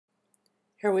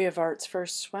Here we have Art's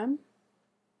first swim.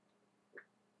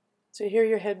 So here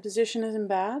your head position isn't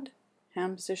bad,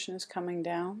 hand position is coming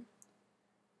down,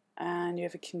 and you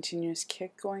have a continuous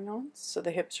kick going on, so the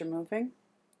hips are moving.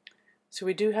 So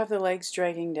we do have the legs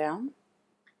dragging down,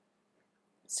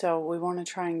 so we want to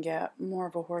try and get more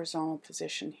of a horizontal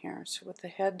position here. So with the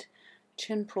head,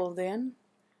 chin pulled in,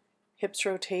 hips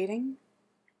rotating,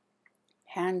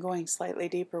 hand going slightly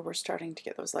deeper, we're starting to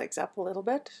get those legs up a little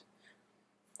bit.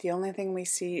 The only thing we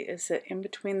see is that in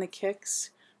between the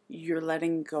kicks, you're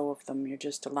letting go of them. You're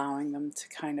just allowing them to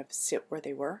kind of sit where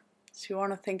they were. So you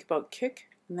want to think about kick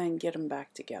and then get them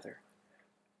back together.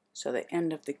 So the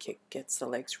end of the kick gets the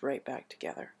legs right back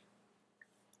together.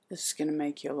 This is going to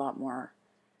make you a lot more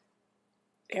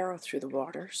arrow through the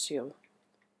water, so you'll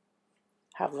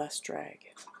have less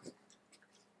drag.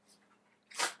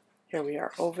 Here we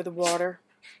are over the water.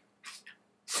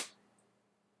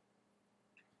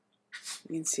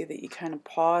 You can see that you kind of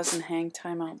pause and hang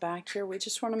time out back here. We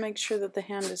just want to make sure that the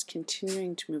hand is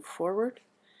continuing to move forward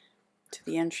to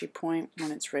the entry point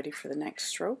when it's ready for the next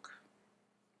stroke.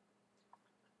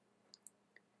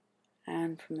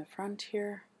 And from the front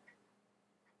here,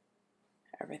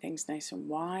 everything's nice and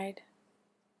wide.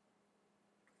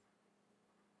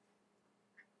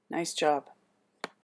 Nice job.